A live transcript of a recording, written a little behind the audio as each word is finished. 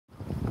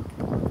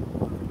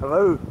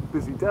Hello,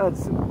 busy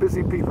dads and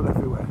busy people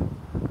everywhere.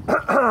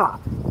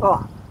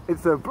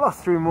 It's a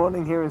blustery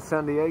morning here in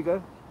San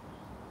Diego.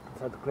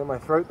 I had to clear my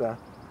throat there.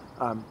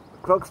 The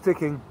clock's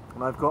ticking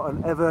and I've got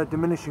an ever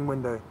diminishing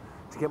window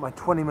to get my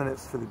 20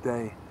 minutes for the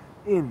day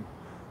in.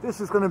 This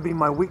is going to be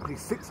my weekly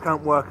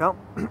 6-count workout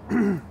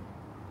and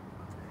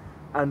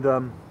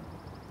I'm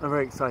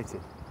very excited.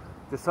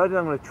 Decided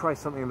I'm going to try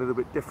something a little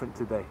bit different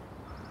today.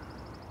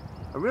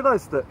 I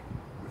realized that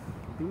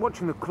I've been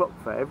watching the clock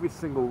for every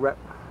single rep,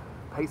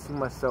 pacing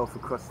myself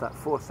across that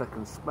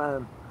 4-second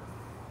span,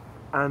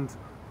 and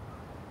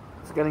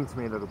it's getting to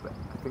me a little bit.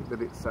 I think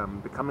that it's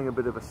becoming a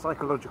bit of a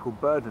psychological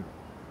burden.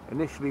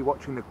 Initially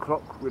watching the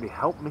clock really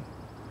helped me,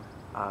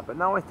 but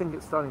now I think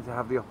it's starting to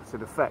have the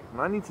opposite effect,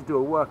 and I need to do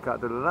a workout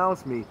that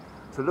allows me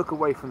to look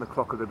away from the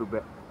clock a little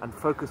bit and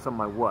focus on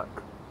my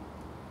work.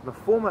 The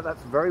format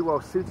that's very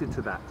well suited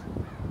to that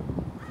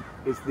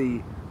is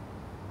the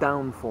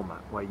down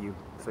format, where you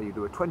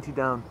do a 20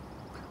 down.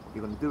 What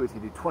you're going to do is you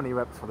do 20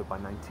 reps followed by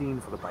 19,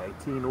 followed by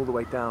 18, all the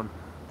way down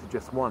to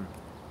just 1.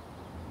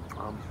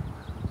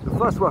 The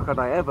first workout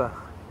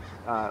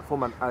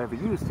format I ever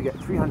used to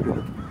get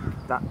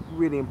 300, that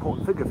really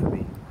important figure for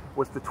me,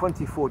 was the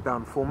 24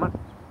 down format,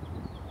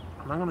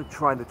 and I'm going to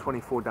try the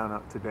 24 down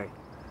out today.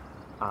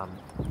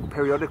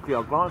 Periodically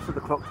I'll glance at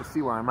the clock to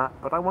see where I'm at,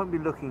 but I won't be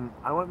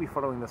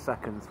following the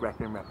seconds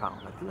rep in, rep out.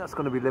 I think that's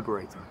going to be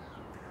liberating.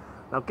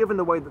 Now, given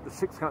the way that the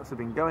 6 counts have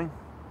been going,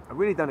 I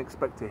really don't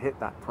expect to hit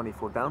that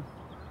 24 down,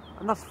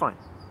 and that's fine.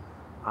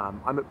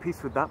 I'm at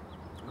peace with that.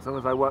 As long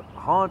as I work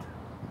hard,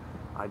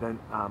 I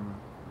don't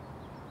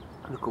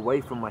look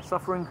away from my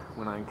suffering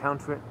when I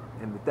encounter it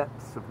in the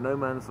depths of no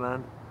man's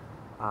land,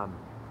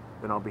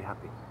 then I'll be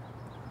happy.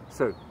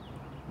 So,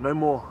 no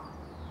more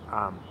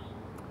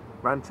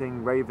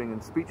ranting, raving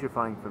and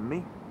speechifying from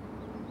me.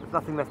 There's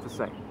nothing left to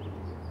say.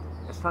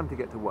 It's time to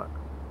get to work.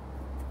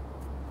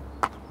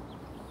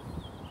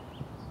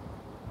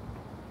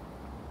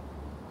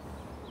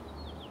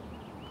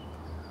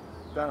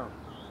 Down.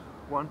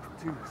 1,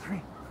 2,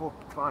 3, 4,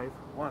 5,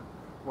 1.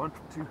 1,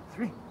 2,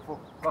 3, 4,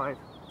 5,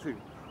 2.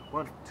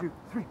 1, 2,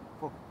 3,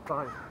 4,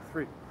 5,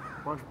 3.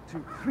 1,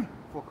 2, 3,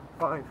 4,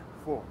 5,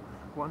 4.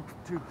 1,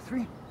 2,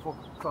 3, 4,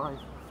 5,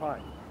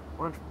 5.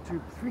 1,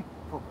 2, 3,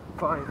 4,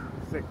 5,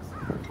 6.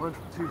 1,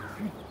 2,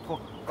 3, 4,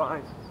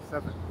 5,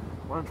 7.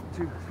 1,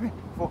 2, 3,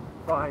 4,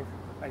 5,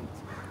 8.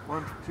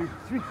 1, 2,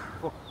 3,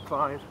 4,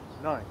 5,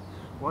 9.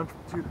 1,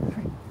 2,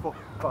 3, 4,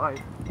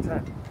 5,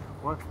 10.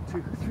 1,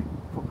 2, 3,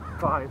 4,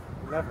 5,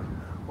 11.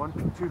 1,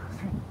 2,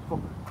 3,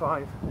 4,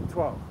 5,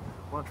 12.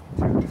 1,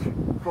 2, 3,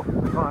 4,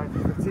 5,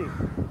 13.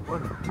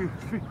 1, 2,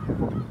 3,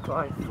 4,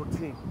 5,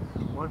 14.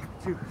 1,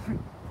 2, 3,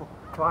 4,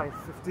 5,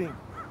 15.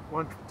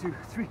 1, 2,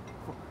 3,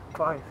 4,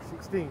 5,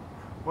 16.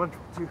 1,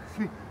 2,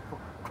 3, 4,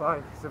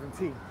 5,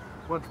 17.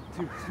 1,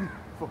 2, 3,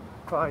 4,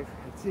 5,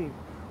 18.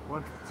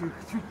 1, 2,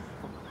 3,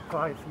 4,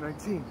 5,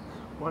 19.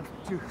 1,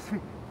 2, 3,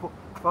 4,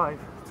 5,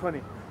 20.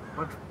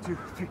 1, 2,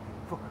 3,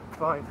 4,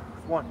 5,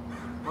 1.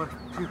 1,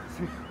 2,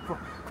 3, 4,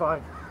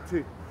 5,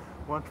 2.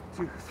 1,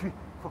 2, 3,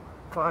 4,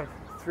 5,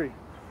 3.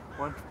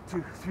 1,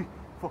 2, 3,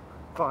 4,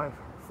 5,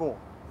 4.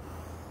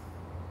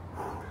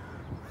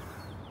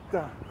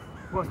 Down.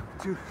 1,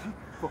 2, 3,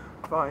 4,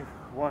 5,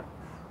 1.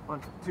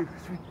 1, 2,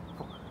 3,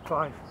 4,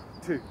 5,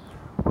 2.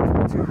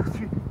 1, 2,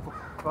 3, 4,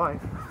 5,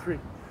 3.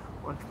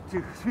 1,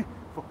 2, 3,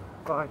 4,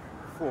 5,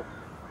 4.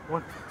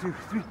 1, 2,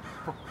 3,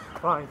 4,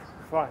 5,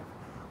 5.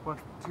 1,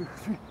 2,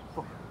 3,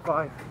 4,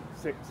 5,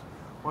 6.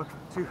 1,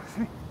 2,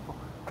 3, 4,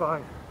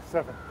 5,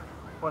 7.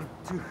 1,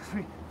 2,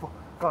 3, 4,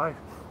 5,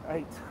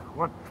 8.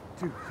 1,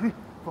 2, 3,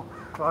 4,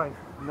 5,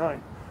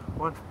 9.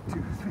 1,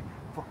 2, 3,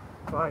 4,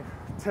 5,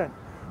 10.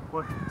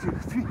 1, 2,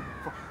 3,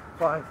 4,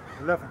 5,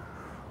 11.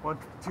 1,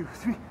 2,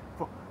 3,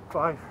 4,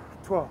 5,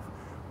 12.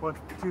 1,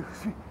 2,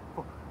 3,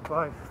 4,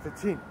 5,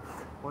 13.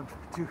 1,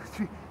 2,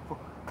 3, 4,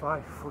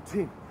 5,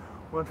 14.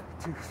 1,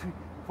 2, 3,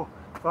 4,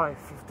 5,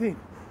 15.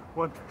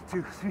 1,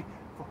 2, 3,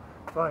 4,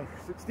 5,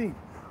 16.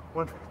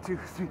 1, 2,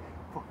 3,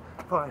 4,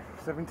 5,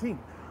 17.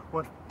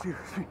 1, 2,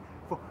 3,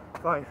 4,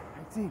 5,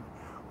 18.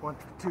 1,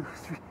 2,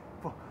 3,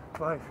 4,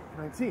 5,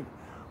 19.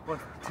 1,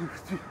 2,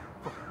 3,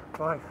 4,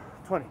 5,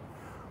 20.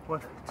 1,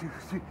 2,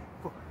 3,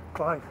 4,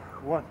 5,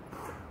 1.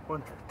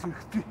 1, 2,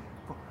 3,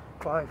 4,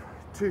 5,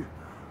 2.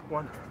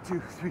 1, 2,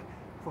 3,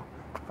 4,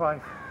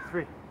 5,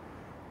 3.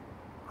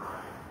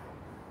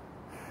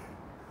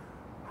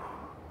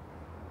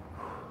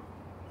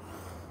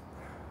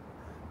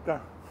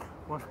 Down.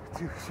 1,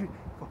 2, 3,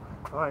 4,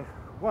 5,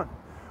 1.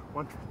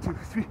 1, 2,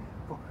 3,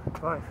 4,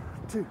 5,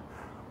 2.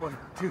 1,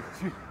 2,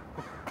 3,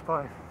 4,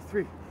 5,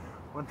 3.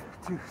 1,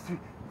 2, 3,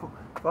 4,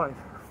 5,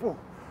 4.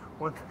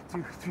 1,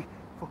 2, 3,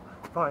 4,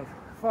 5,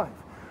 5.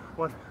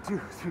 1, 2,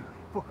 3,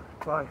 4,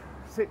 5,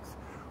 6.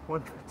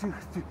 1, 2,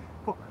 3,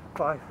 4,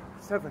 5,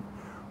 7.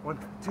 1,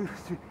 2,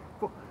 3,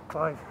 4,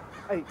 5,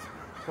 8.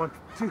 1,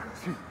 2,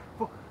 3,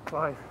 4,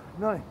 5,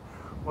 9.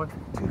 1,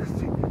 2,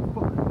 3,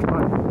 4,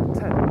 5,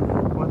 10.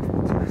 1,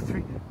 2,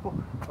 3, 4,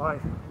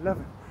 5,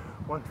 11.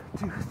 1,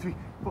 2, 3,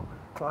 4,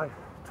 5,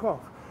 12.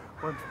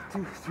 1,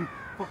 2, 3,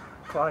 4,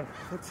 5,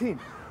 13.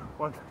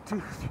 1,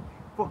 2, 3,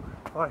 4,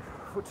 5,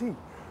 14.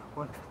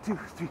 1, 2,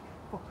 3,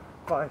 4,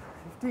 5,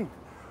 15.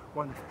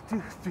 1,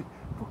 2, 3,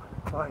 4,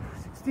 5,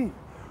 16.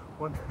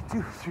 1,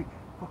 2, 3,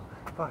 4,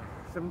 5,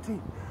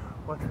 17.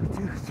 1,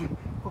 2, 3,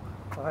 4,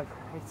 5,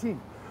 18.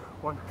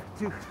 1,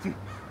 2, 3,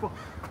 4,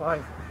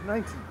 5,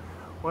 19.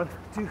 1,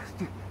 2,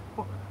 3,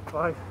 4,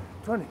 5,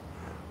 20.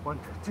 1,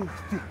 2,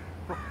 3,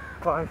 4,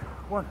 5,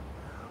 1.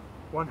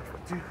 1,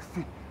 2,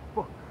 3,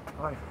 4,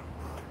 5,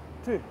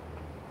 2.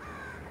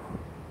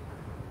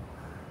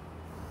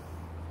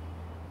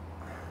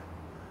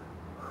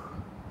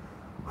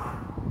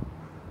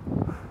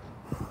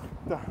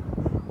 Done.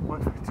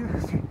 1, 2,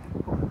 3,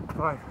 4,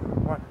 5,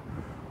 1.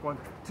 1,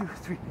 2,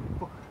 3,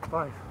 4,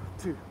 5,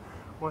 2.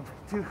 1,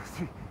 2,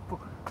 3, 4,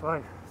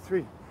 5,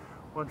 3.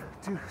 1,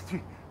 2,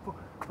 3, 4,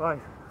 5,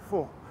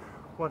 4.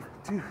 1,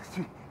 2,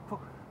 3, 4,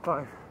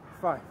 5,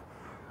 5.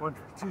 1,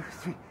 2,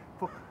 3,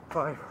 4,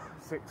 5,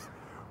 6.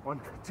 1,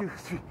 2,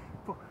 3,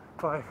 4,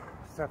 5,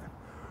 7.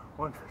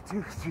 1,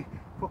 2, 3,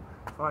 4,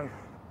 5,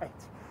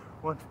 8.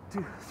 1,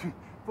 2, 3,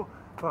 4,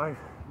 5,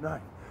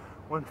 9.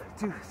 1,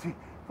 2, 3,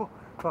 4,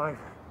 5,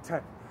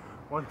 10.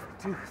 1,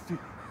 2, 3,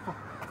 4,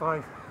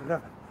 5,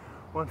 11.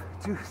 1,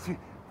 2, 3,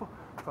 4,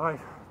 5,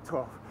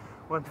 12.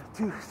 1,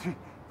 2, 3,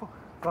 4,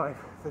 5,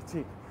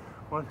 13.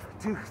 1,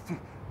 2, 3,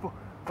 4,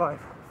 5,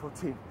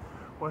 14.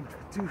 1,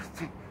 2,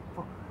 3,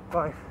 4,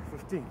 5,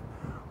 15.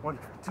 1,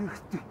 2,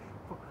 3,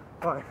 4,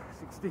 5,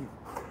 16.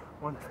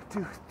 1,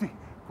 2, 3,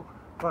 4,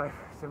 5,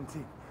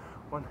 17.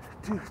 1,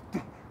 2,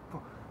 3,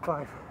 4,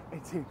 5,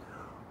 18.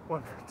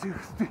 1, 2,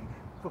 3,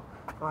 4,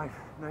 5,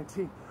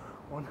 19.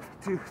 1,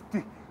 2,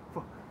 3,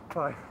 4,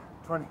 5,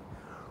 20.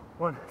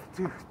 1,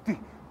 2, 3,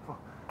 4,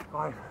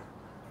 5,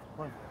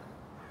 1.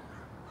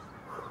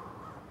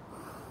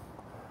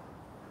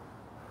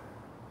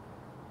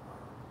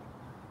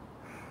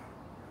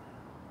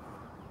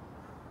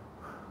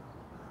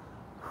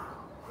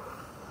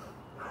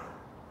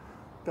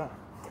 Done.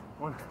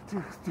 1,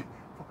 2, 3,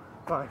 4,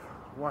 5,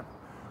 1.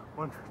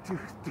 1, 2,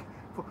 3,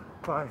 4,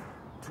 5,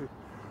 2.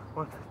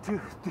 1, 2,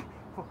 3,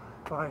 4,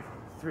 5,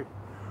 3.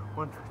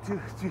 1, 2,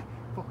 3,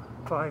 4,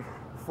 5,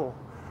 4.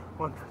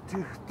 1,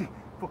 2, 3,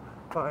 4,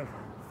 5,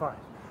 5.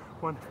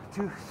 1,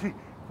 2, 3,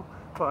 4,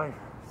 5,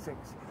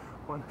 6.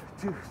 1,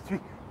 2, 3,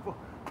 4,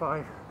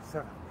 5,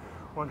 7.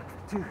 1,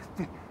 2,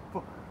 3,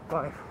 4,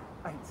 5,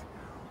 8.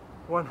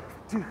 1,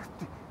 2,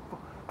 3, 4,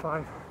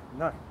 5,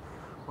 9.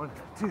 1,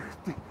 2,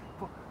 3,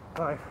 4,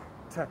 5,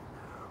 10.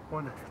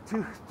 1,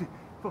 2, 3,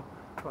 4,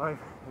 5,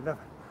 11.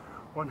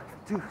 1,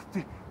 2,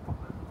 3, 4,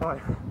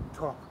 5,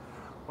 12.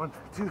 1,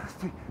 2,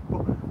 3,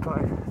 4,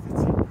 5,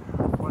 13.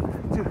 1,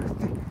 2,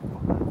 3,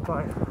 4,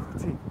 5,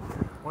 14.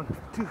 1,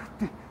 2,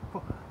 3,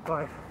 4,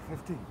 5,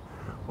 15.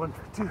 1,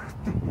 2,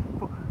 3,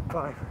 4,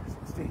 5,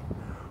 16.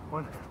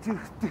 1, 2,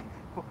 3,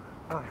 4,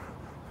 5,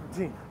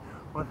 17.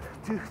 1,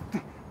 2,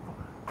 3, 4,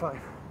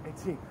 5,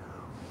 18.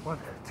 1,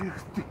 2,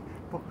 3,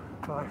 4,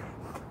 5,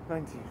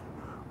 19.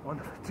 1,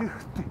 2,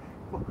 3,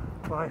 4,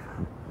 5,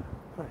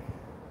 20.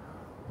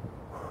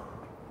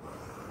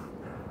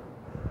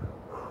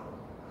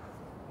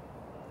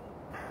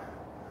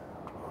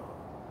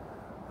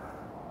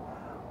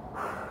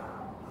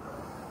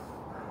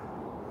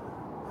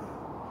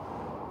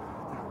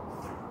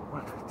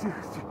 1, 2,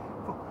 3,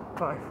 4,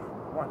 5,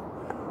 1.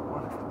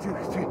 1, 2,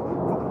 3,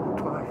 4,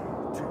 5,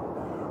 2.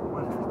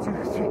 1, 2,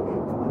 3,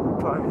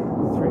 4, 5,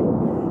 3.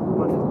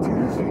 1, 2,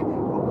 3,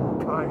 4,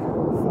 5,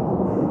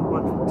 4.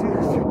 1, 2,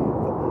 3,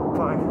 4,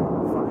 5,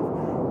 5.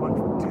 1,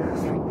 2,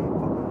 3,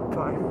 4,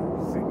 5,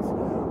 6.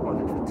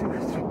 1, 2,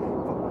 3,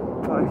 4,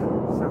 5,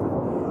 7.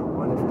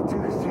 1,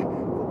 2, 3,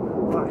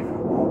 4, 5,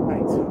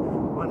 8.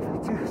 1,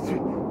 2, 3,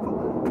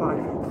 4,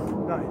 5,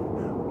 9.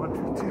 1,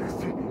 2,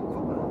 3,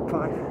 4,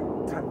 5,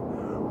 10.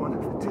 1,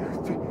 2,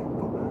 3,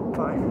 4,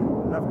 5,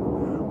 11.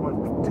 1,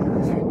 2,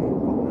 3,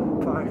 4,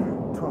 5,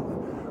 12.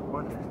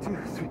 1, 2,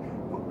 3,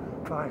 4,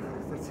 5,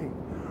 13.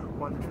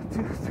 1,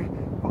 2, 3,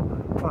 4,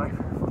 5,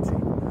 14.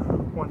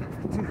 1,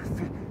 2,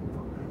 3,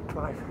 4,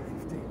 5,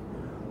 15.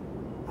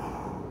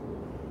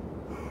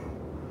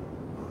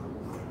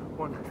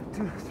 1,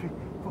 2, 3,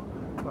 4,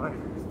 5,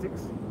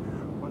 6.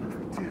 1,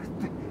 2,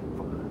 3,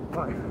 4,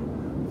 5,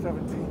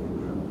 17.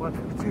 1,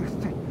 2,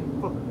 3,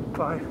 4,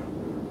 5,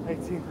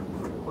 18.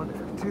 1,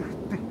 2,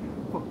 3,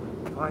 4,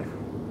 5,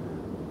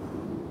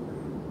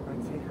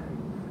 19.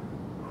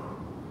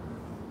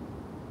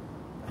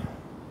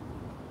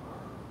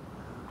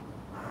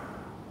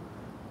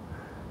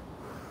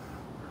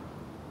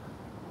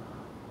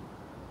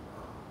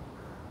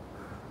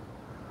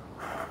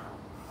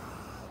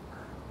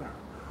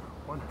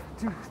 1,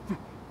 2, 3,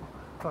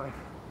 4, 5,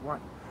 1.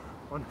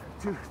 1,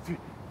 2, 3,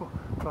 4,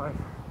 5,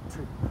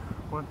 2.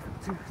 1,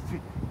 2,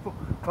 3, 4,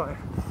 5,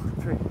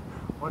 3.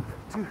 1,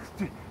 2,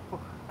 3, 4,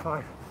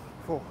 5,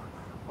 4.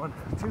 1,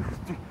 2,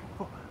 3,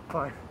 4,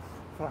 5,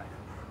 5.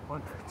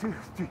 1, 2,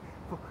 3,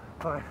 4,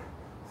 5,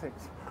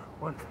 6.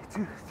 1,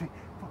 2, 3,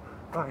 4,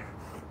 5,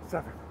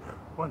 7.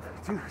 1,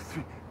 2,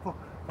 3, 4,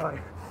 5,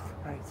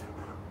 8.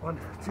 1,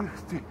 2,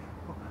 3,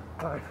 4,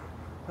 5,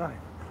 9.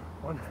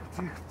 1,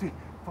 2, 3,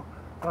 4,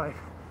 5,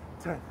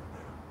 10.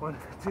 1,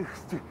 2,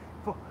 3,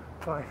 4,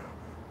 5,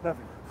 11.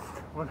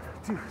 1,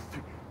 2,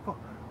 3, 4,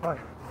 5,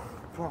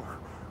 12.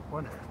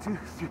 1, 2,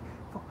 3,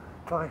 4,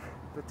 5,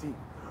 13.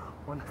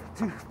 1,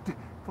 2, 3,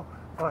 4,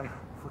 5,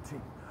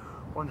 14.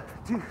 1,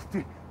 2,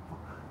 3, 4,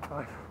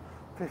 5,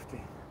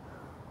 15.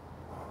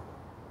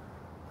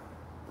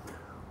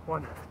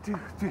 1, 2,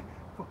 3,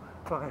 4,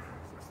 5,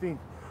 16.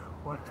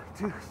 1,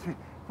 2, 3,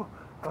 4,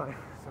 5,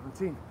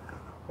 17.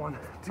 1,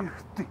 2,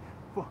 3,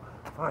 4,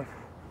 5,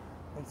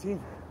 18.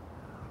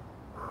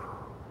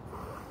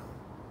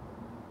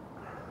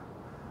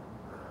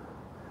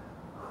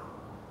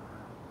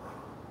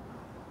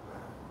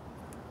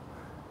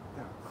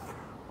 Down.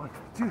 1,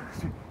 2,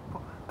 3,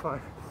 4,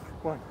 5,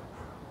 1.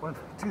 1,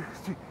 2,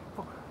 3,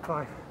 4,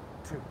 5,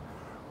 2.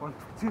 1,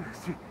 2,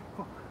 3,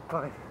 4,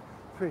 5,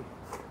 3.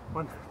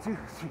 1, 2,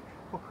 3,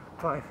 4,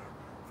 5,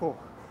 4.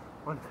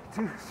 1,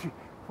 2, 3,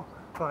 4,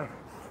 5,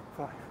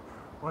 5.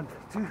 1,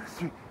 2,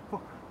 3,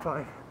 4,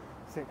 5,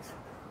 6.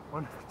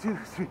 1, 2,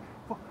 3,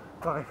 4,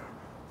 5,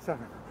 7.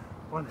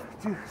 1,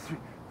 2, 3,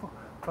 4,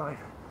 5,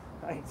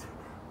 8.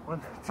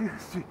 1, 2,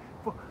 3,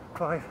 4,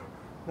 5,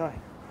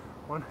 9.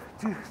 1,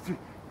 2, 3,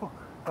 4,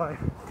 5,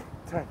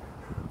 10.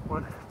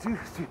 1, 2,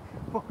 3,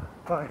 4,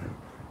 5,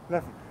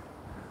 11.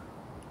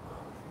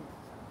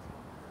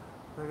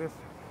 Like this.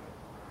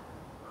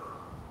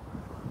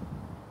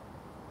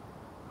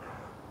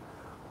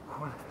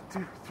 1,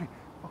 2, 3,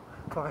 4,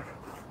 5,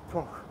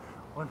 12.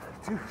 1,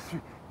 2,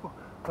 3, 4,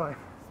 5,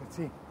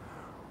 13.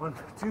 1,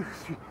 2,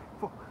 3,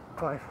 4,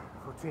 5,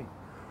 14.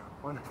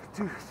 1,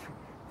 2, 3,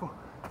 4,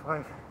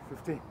 5,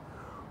 15.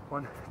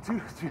 1, 2,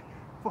 3,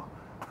 4,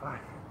 5,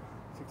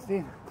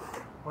 16.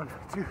 1,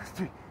 2,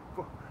 3,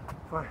 4,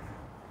 5,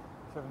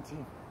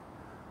 17.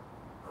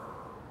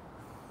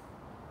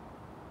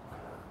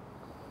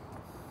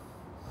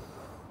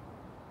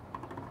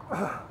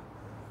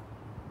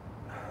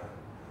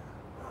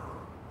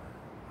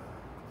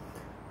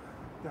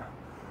 Down.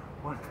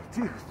 1,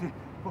 2, 3,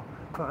 4,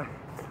 5,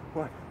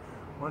 1.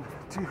 1,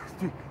 2,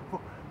 3, 4,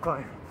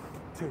 5,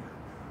 2.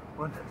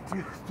 1,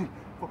 2, 3,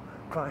 4,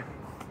 5,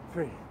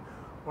 3.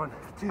 1,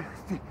 2,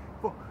 3,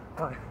 4,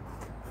 5,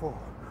 4.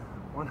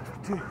 1,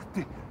 2,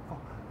 3, 4,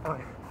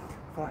 5,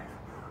 5.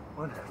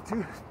 1,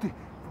 2, 3,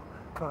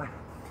 4, 5,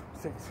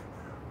 6.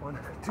 1,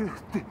 2,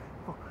 3,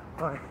 4,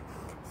 5,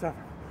 7.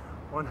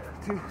 1,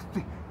 2,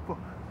 3, 4,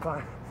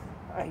 5,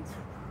 8.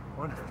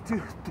 1,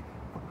 2, 3,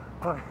 4,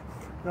 5,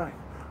 9.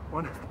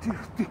 1, 2,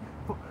 3,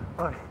 4,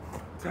 5,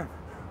 10.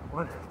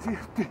 1, 2,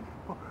 3,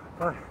 4,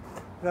 5,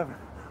 11.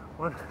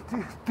 1,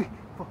 2, 3,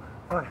 4,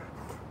 5,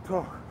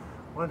 12.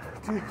 1,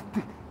 2,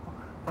 3, 4,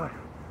 5,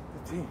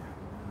 13.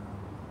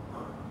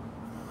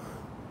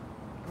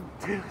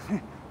 2,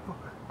 3, 4,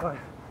 5,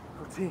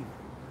 14.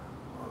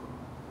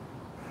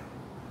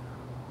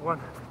 1,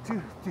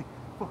 2, 3,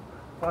 4,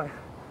 5,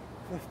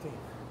 15.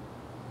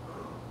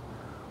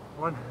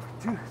 1,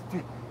 2,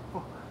 3,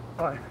 4,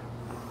 5,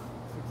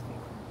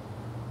 16.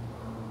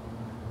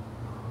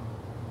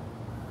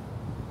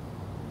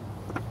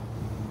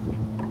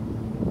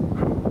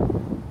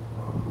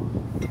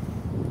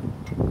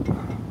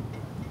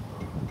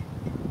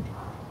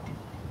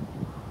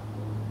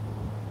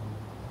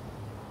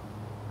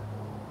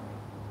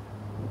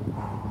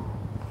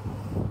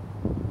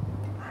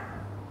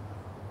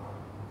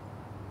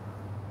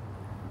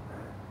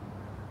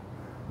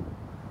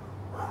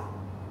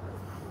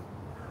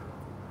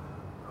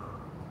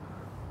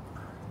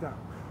 Down.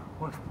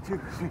 1, 2,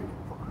 3,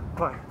 4,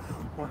 5.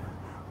 1,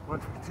 1,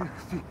 2,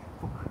 3,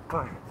 4,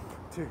 5.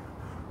 2.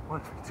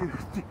 1, 2,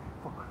 3,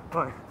 4,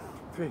 5.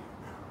 3.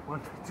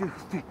 1, 2,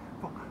 3,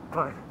 4,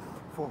 5.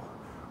 4.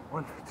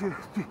 1, 2,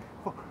 3,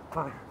 4,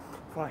 5.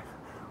 5.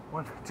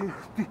 1, 2,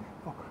 3,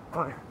 4,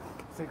 5.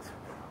 6.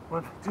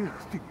 1, 2,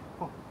 3,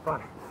 4,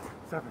 5.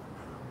 7.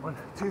 1,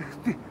 2,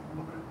 3,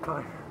 4,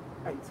 5.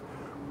 8.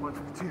 1,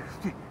 2,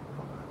 3,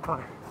 4,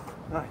 5.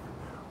 9.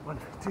 1,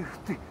 2,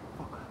 3,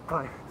 4,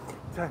 5.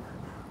 10.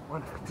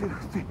 1, 2,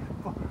 3,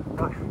 4,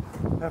 5.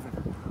 11.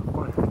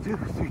 1, 2,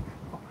 3,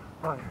 4,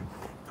 5.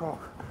 12.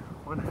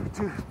 1,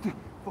 2, 3,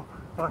 4,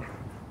 5.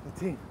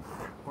 13.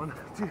 1,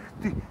 2,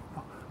 3,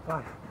 4,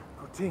 5.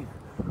 14.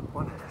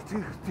 1,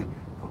 2, 3,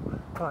 4,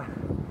 5.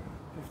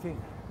 15.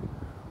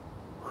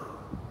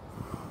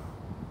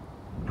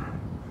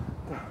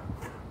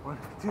 1,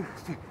 2,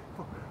 3,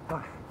 4,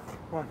 5.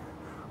 1.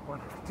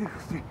 1, 2,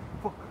 3,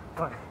 4,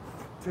 5.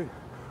 2.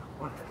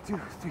 1, 2,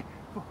 3,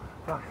 4,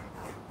 5.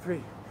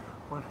 3.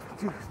 1,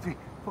 2, 3,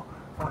 4,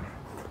 5.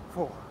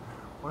 4.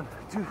 1,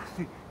 2,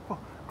 3, 4,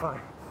 5.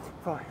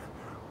 5.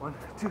 1,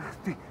 2,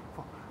 3,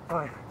 4,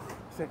 5.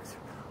 6.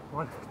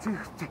 1, 2,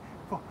 3,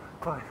 4,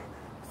 5.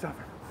 7.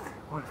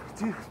 1,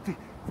 2, 3,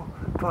 4,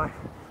 5.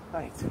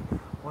 8.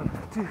 1,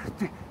 2,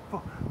 3,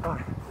 4,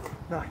 5.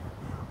 9.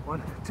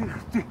 1, 2,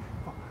 3,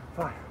 4,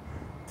 5.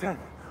 10.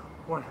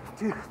 1,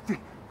 2, 3,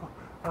 4,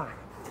 5.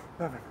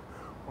 11.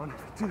 1,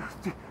 2,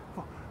 3,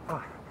 4,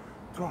 5.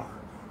 12.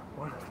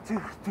 1, 2,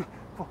 3,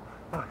 4,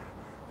 5.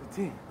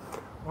 13.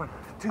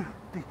 2,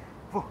 3,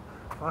 4,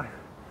 5,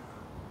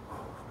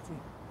 14.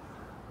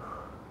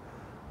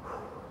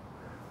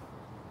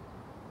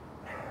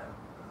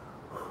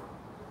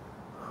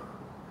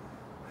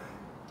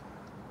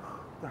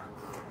 Down.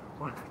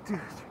 1, 2, 3,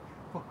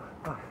 4,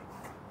 5.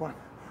 1,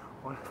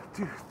 1,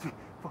 2, 3,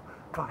 4,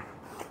 5.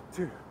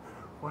 2,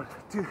 1,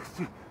 2,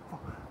 3, 4,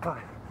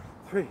 5.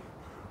 3,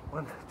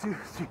 1, 2,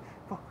 3,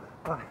 4,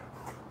 5.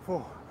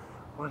 4,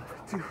 1,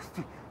 2,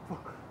 3, 4,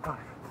 5.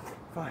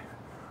 5,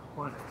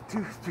 1,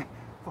 2, 3,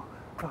 4,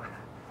 5.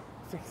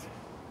 6,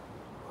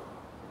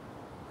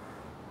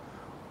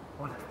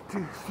 1,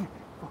 2, 3,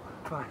 4,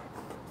 5.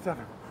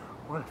 7,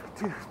 1,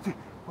 2, 3,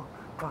 4,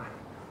 5.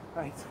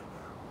 8,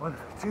 1,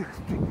 2,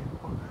 3,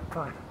 4,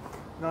 5.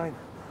 9,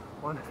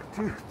 1,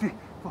 2, 3,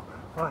 4,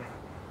 5.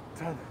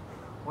 10,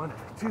 1,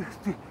 2,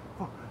 3,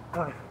 4,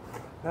 5.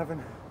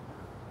 11,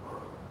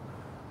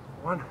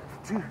 1,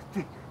 2,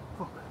 3,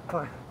 4,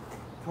 5.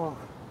 12,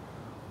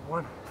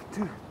 1,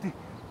 2, 3,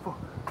 4,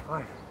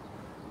 5.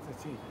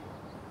 13.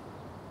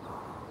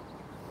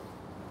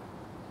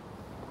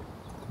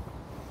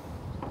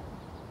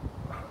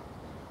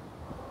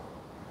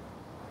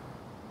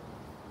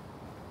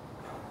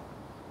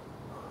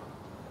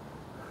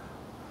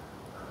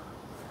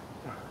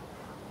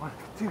 One,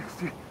 two,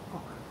 three,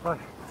 four, five.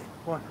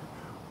 1,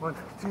 1,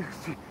 2,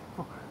 3,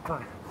 4,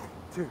 5.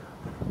 2,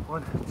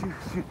 1, 2,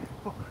 3,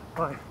 4,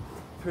 5.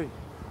 3,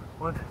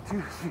 1,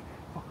 2, 3,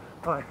 4,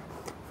 5.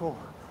 4,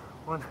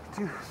 1,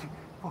 2, 3,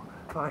 4,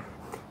 5.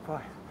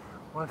 5,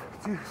 1,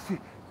 2, 3,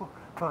 4,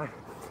 5.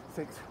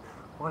 6,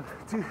 1,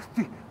 2,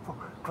 3, 4,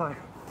 5.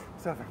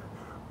 7,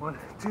 1,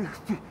 2,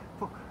 3,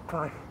 4,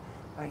 5.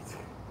 8,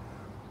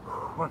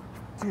 1,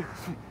 2,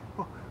 3,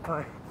 4,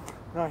 5.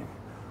 9,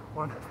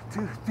 1,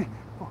 2, 3,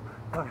 4,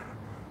 5.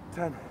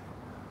 10,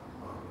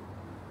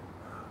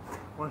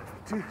 1,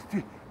 2,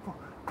 3, 4,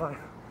 5.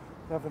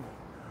 11,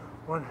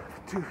 1,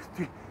 2,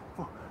 3,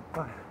 4,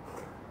 5.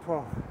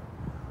 12.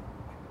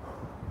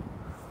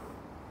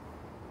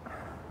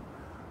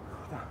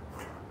 Down.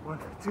 1,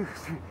 2,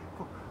 3,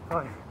 4,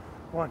 5.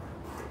 1,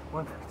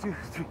 1, 2,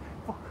 3,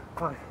 4,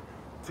 5.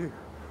 2,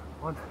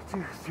 1,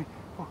 2, 3,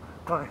 4,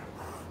 5.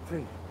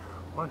 3,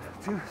 1,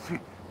 2, 3,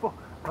 4,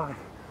 5.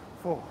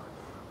 4,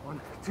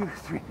 1, 2,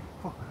 3,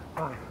 4,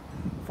 5.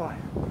 5,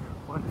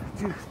 1,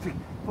 2, 3,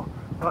 4,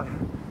 5.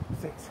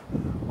 6,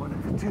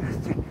 1, 2,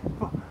 3,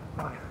 4,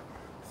 5.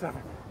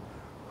 7,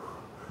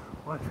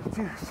 1,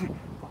 2, 3,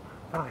 4,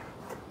 5.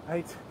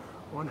 8,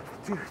 1,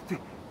 2, 3,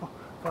 4,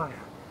 5.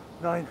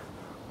 9,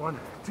 1,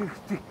 2,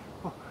 3,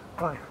 4,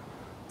 5.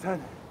 10,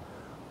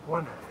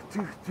 1,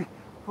 2, 3,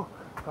 4,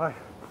 5.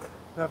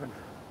 11.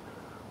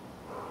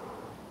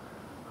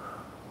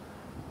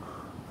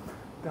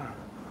 Down.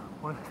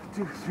 1,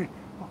 2, 3,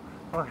 4,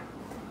 5.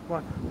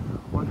 1,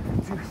 1,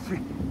 2, 3,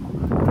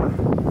 4, 5.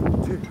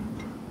 2,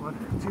 1,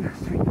 2,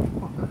 3,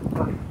 4,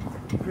 5.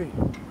 3,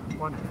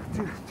 1,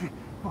 2, 3,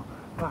 4,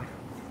 5.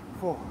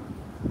 4,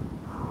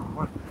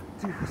 1,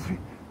 2, 3,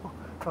 4,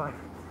 5.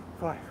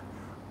 5,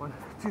 1,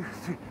 2,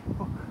 3,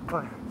 4,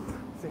 5.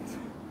 6.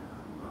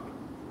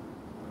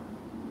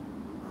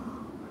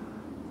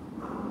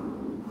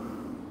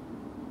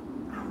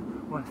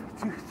 1,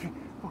 2, 3,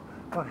 4,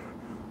 5.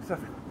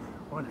 7,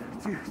 1,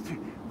 2, 3,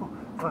 4,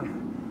 5.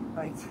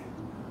 8.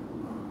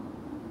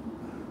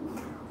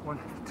 1,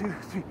 2,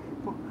 3,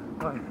 4,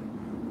 5.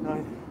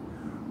 9.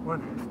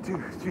 1, 2,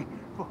 3,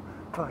 4,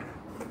 5.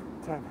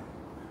 10.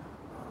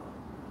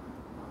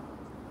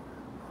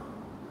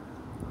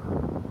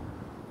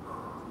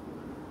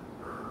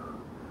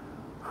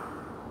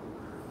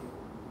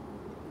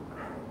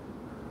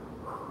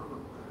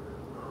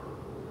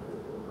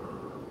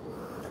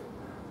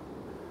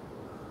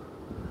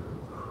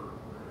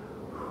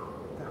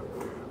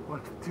 1,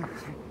 2,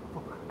 3,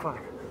 4, 5.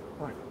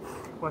 1,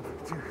 1,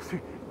 2, 3,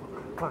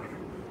 4, 5.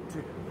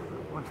 2,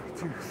 1,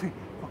 2, 3,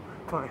 4,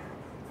 5.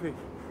 3,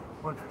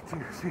 1, 2,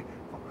 3,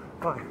 4,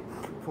 5.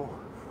 4,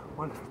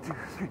 1, 2,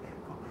 3,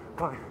 4,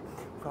 5.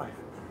 5,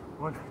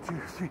 1,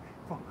 2, 3,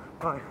 4,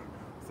 5.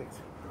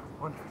 6,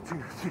 1,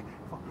 2, 3,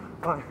 4,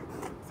 5.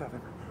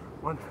 7,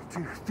 1,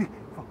 2, 3,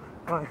 4,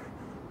 5.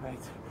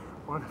 8,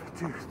 1,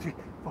 2, 3,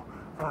 4,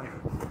 5.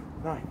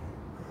 9,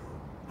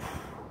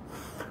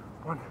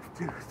 1,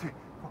 2, 3,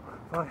 4,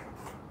 5.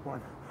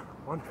 1,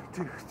 1,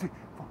 2, 3,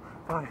 4,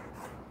 5.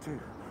 2,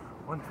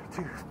 1,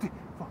 2, 3,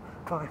 4,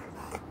 5.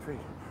 3,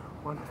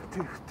 1,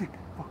 2, 3,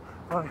 4,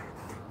 5.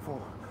 4,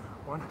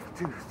 1,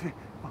 2, 3,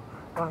 4,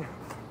 5.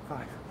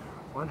 5,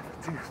 1,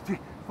 2, 3,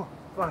 4,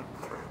 5.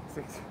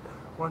 6,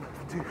 1,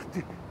 2,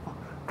 3, 4,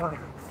 5.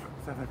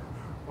 7,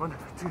 1,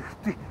 2,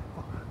 3,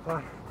 4,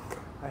 5.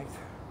 8.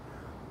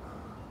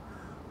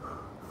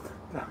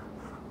 Down.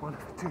 1,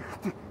 2,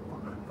 3,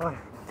 4, 5.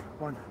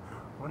 1,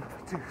 1,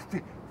 2,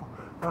 3, 4,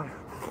 5.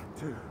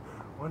 2,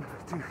 1,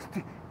 2,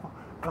 3, 4,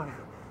 5.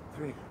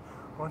 3,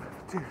 1,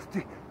 2,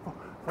 3, 4,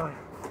 5.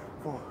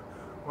 4,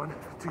 1,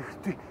 2,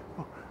 3,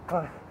 4,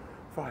 5.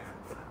 5,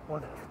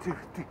 1, 2,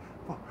 3,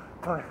 4,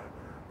 5.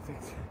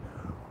 6,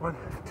 1,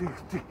 2,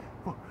 3,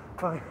 4,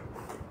 5.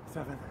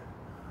 7,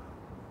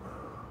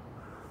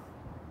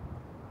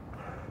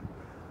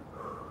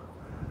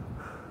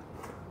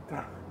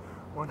 down.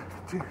 1,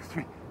 2,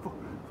 3, 4,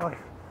 5.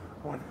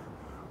 1,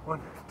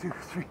 1, 2,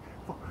 3,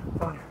 4,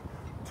 5.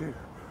 2,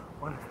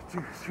 1,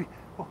 2, 3,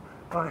 4,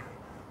 5.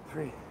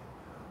 3.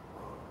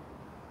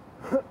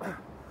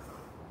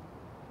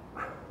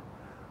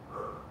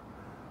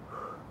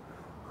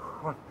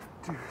 1,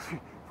 2, 3,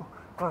 4,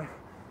 5.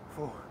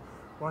 4.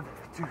 1,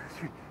 2,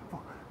 3,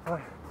 4,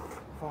 5.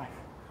 5.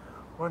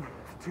 1,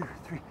 2,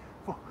 3,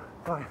 4,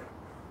 5.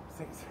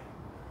 6.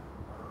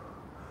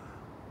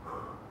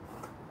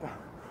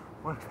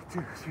 1,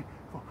 2, 3,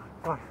 4,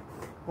 5.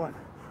 1,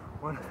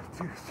 1,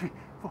 2, 3,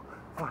 4,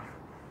 5.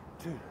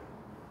 2.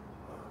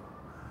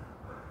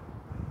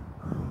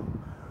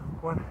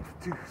 1,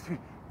 2, 3,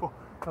 4,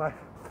 5.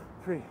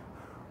 3.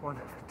 1,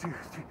 2,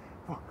 3,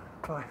 4,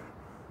 5.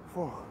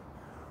 4.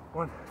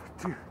 1,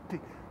 2, 3,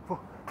 4,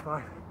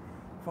 5.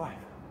 5.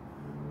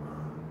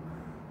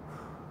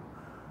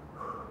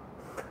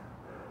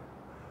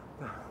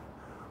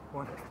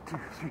 1, 2,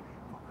 3,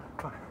 4,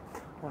 5.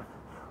 1,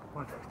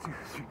 1, 2,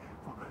 3,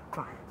 4,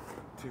 5.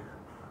 2.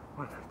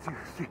 1, 2,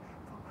 3,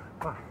 4,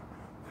 5.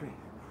 3.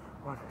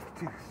 1,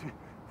 2, 3,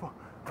 4,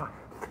 5.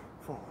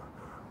 4.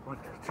 1,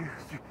 2,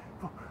 3,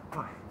 4,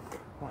 5.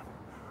 1,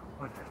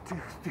 1, 2,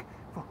 3,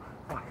 4,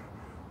 5.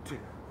 2.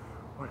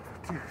 1,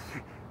 2,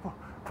 3, 4,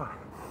 5.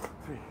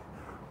 3.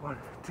 1,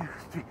 2,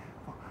 3,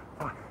 4,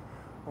 5.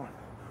 1,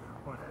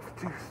 1,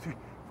 2, 3,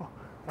 4,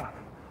 5.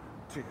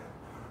 2.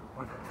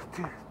 1,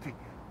 2, 3,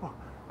 4,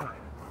 5.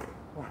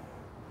 1.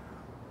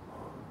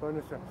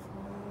 Bonus reps.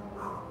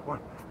 1,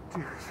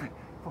 2, 3,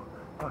 4,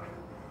 5.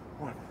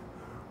 1,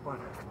 1,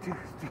 2,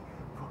 3,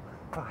 4,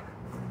 5.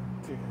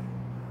 2.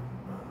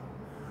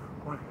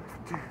 1,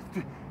 2,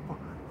 3, 4,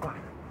 5.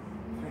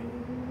 3.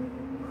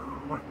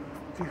 1,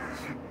 2,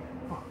 3,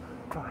 4,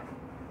 5.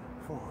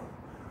 4.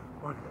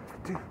 1,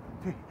 2,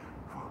 3,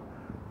 4,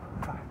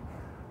 5.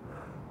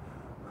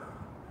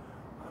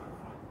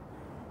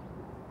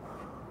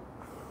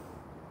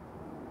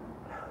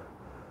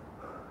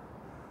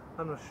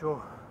 I'm not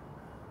sure.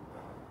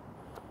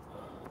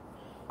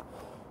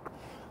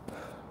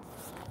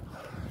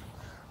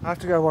 I have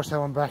to go watch that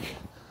one back.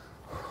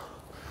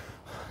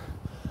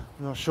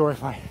 I'm not sure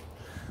if I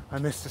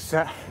missed a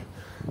set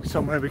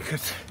somewhere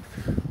because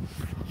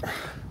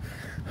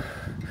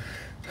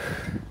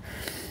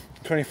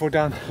 24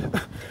 down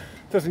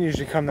doesn't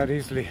usually come that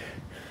easily.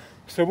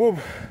 So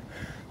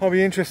I'll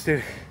be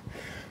interested.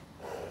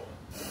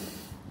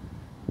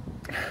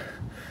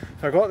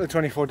 If I got the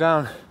 24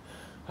 down,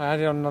 I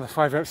added on another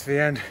 5 reps to the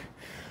end,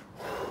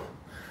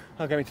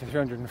 that'll get me to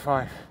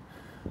 305.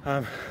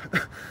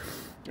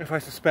 If I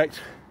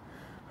suspect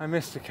I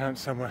missed a count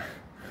somewhere,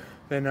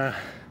 then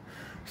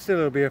still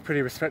it'll be a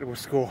pretty respectable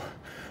score,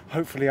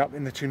 hopefully up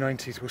in the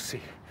 290s, we'll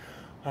see.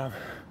 I'm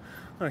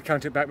going to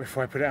count it back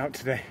before I put it out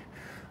today.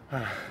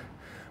 But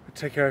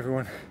take care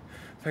everyone,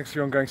 thanks for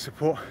your ongoing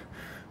support,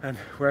 and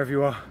wherever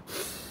you are,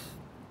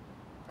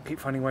 keep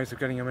finding ways of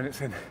getting your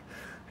minutes in,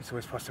 it's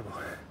always possible.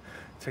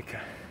 Take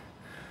care.